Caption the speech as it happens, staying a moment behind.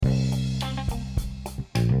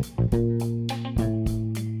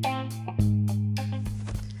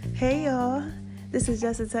Hey y'all, this is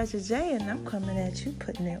Just a Touch of J, and I'm coming at you,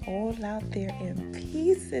 putting it all out there in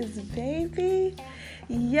pieces, baby.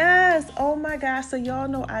 Yes, oh my gosh, so y'all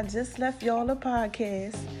know I just left y'all a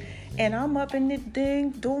podcast, and I'm up in the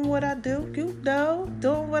thing, doing what I do,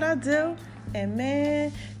 doing what I do. And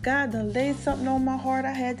man, God done laid something on my heart.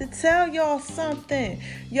 I had to tell y'all something.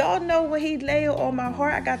 Y'all know what he laid on my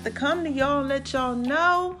heart. I got to come to y'all and let y'all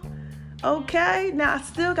know. Okay, now I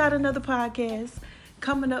still got another podcast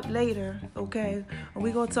coming up later, okay?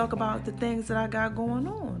 We're going to talk about the things that I got going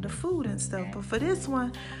on, the food and stuff. But for this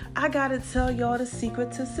one, I got to tell y'all the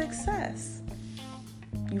secret to success.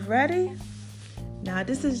 You ready? Now,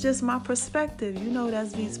 this is just my perspective. You know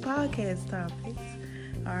that's these podcast topics,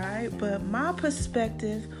 all right? But my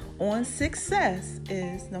perspective on success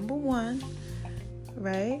is, number one,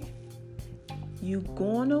 right? You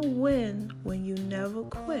gonna win when you never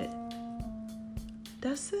quit.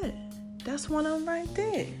 That's it. That's one of them right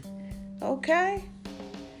there. Okay?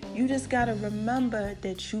 You just got to remember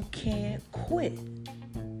that you can't quit.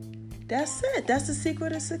 That's it. That's the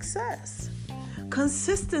secret of success.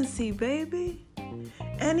 Consistency, baby.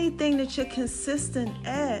 Anything that you're consistent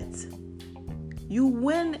at, you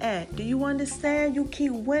win at. Do you understand? You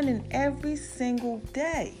keep winning every single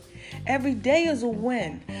day. Every day is a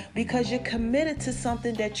win because you're committed to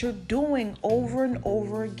something that you're doing over and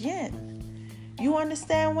over again. You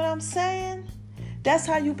understand what I'm saying? That's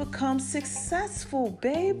how you become successful,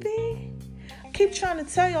 baby. I keep trying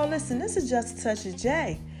to tell y'all, listen, this is Just a Touch of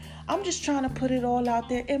J. I'm just trying to put it all out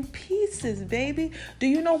there in pieces, baby. Do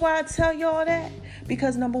you know why I tell y'all that?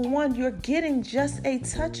 Because number one, you're getting just a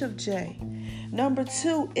touch of J. Number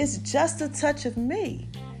two, it's just a touch of me.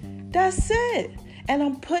 That's it. And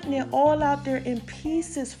I'm putting it all out there in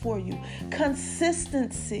pieces for you.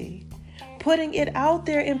 Consistency. Putting it out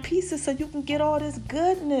there in pieces so you can get all this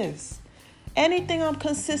goodness. Anything I'm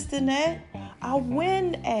consistent at, I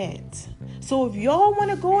win at. So if y'all want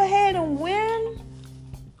to go ahead and win,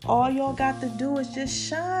 all y'all got to do is just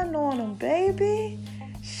shine on them, baby.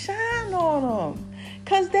 Shine on them.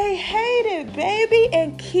 Because they hate it, baby.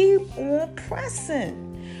 And keep on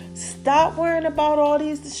pressing. Stop worrying about all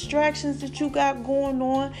these distractions that you got going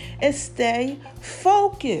on and stay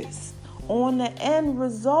focused on the end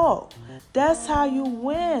result. That's how you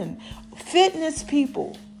win. Fitness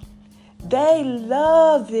people, they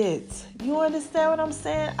love it. You understand what I'm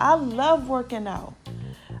saying? I love working out.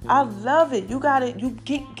 I love it. You got it. You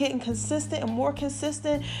keep getting consistent and more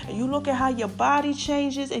consistent. And you look at how your body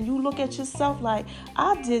changes and you look at yourself like,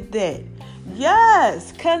 I did that.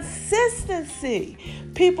 Yes, consistency.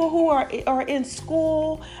 People who are in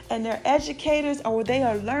school and they're educators or they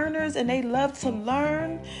are learners and they love to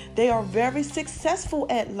learn, they are very successful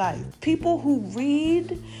at life. People who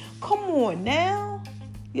read, come on now.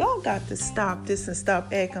 Y'all got to stop this and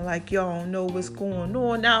stop acting like y'all don't know what's going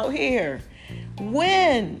on out here.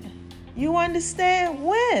 Win. You understand?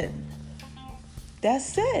 Win.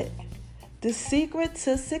 That's it. The secret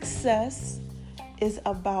to success is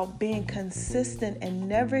about being consistent and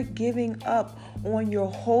never giving up on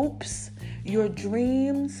your hopes, your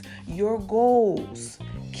dreams, your goals.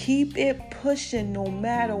 Keep it pushing no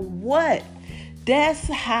matter what. That's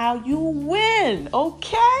how you win,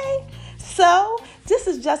 okay? So, this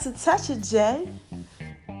is Just a Touch of J.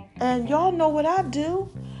 And y'all know what I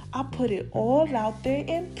do. I put it all out there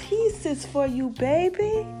in pieces for you,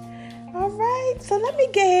 baby. All right, so let me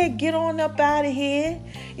go ahead and get on up out of here.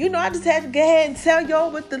 You know, I just had to go ahead and tell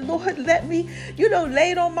y'all what the Lord let me,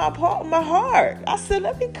 laid on my heart. I said,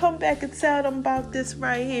 let me come back and tell them about this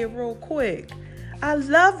right here real quick. I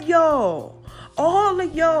love y'all. All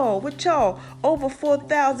of y'all, with y'all, over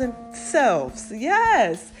 4,000 selves.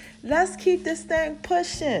 Yes, let's keep this thing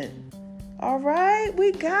pushing. All right,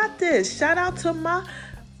 we got this. Shout out to my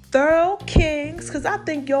thorough kings, because I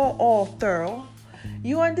think y'all all thorough.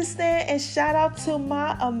 You understand? And shout out to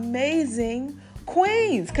my amazing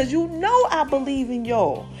queens, because you know I believe in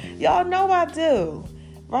y'all. Y'all know I do.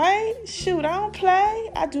 Right? Shoot, I don't play.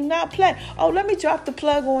 I do not play. Oh, let me drop the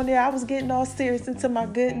plug on there. I was getting all serious into my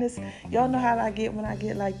goodness. Y'all know how I get when I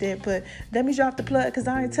get like that. But let me drop the plug because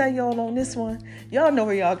I ain't tell y'all on this one. Y'all know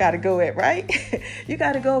where y'all got to go at, right? You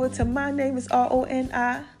got to go over to My Name is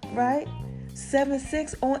RONI, right?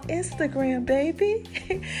 76 on Instagram, baby.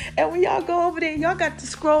 And when y'all go over there, y'all got to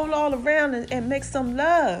scroll all around and make some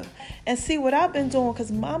love and see what I've been doing,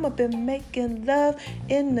 because mama been making love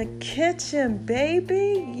in the kitchen,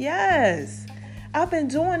 baby. Yes, I've been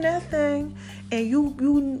doing that thing. And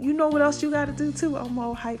you know what else you got to do too? I'm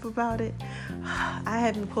all hype about it. I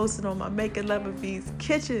haven't posted on my Making Love with V's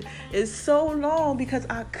kitchen in so long because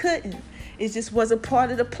I couldn't. It just wasn't part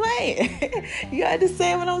of the plan. You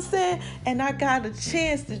understand what I'm saying? And I got a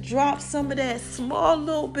chance to drop some of that small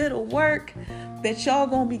little bit of work that y'all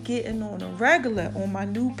gonna be getting on a regular on my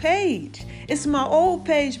new page. It's my old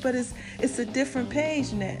page, but it's a different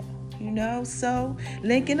page now. So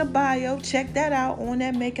link in the bio. Check that out on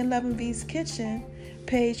that Making Love in V's Kitchen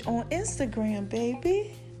page on Instagram,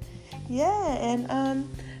 baby. Yeah, and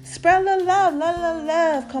spread a little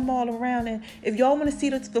love, come all around. And if y'all want to see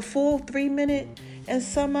the full 3-minute and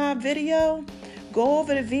some odd video, go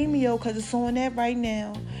over to Vimeo because it's on that right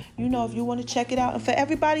now. If you want to check it out. And for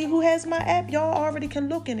everybody who has my app, y'all already can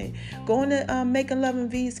look in it. Go in the Making Love in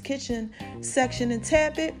V's Kitchen section and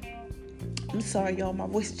tap it. I'm sorry, y'all, my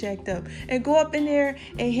voice jacked up. And go up in there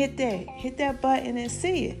and hit that button and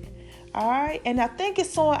see it. All right? And I think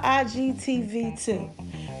it's on IGTV too.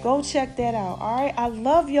 Go check that out. All right? I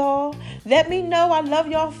love y'all. Let me know. I love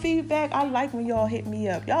y'all feedback. I like when y'all hit me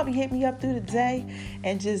up. Y'all be hitting me up through the day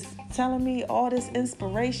and just telling me all this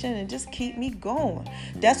inspiration and just keep me going.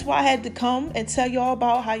 That's why I had to come and tell y'all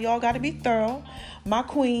about how y'all got to be thorough, my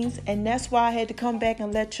queens. And that's why I had to come back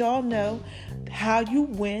and let y'all know how you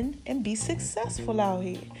win and be successful out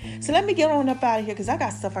here. So let me get on up out of here because I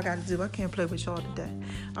got stuff I got to do. I can't play with y'all today.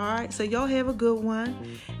 All right. So y'all have a good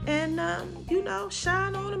one. And,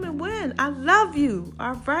 shine on them and win. I love you.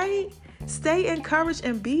 All right. Stay encouraged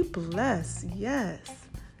and be blessed. Yes.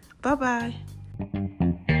 Bye-bye.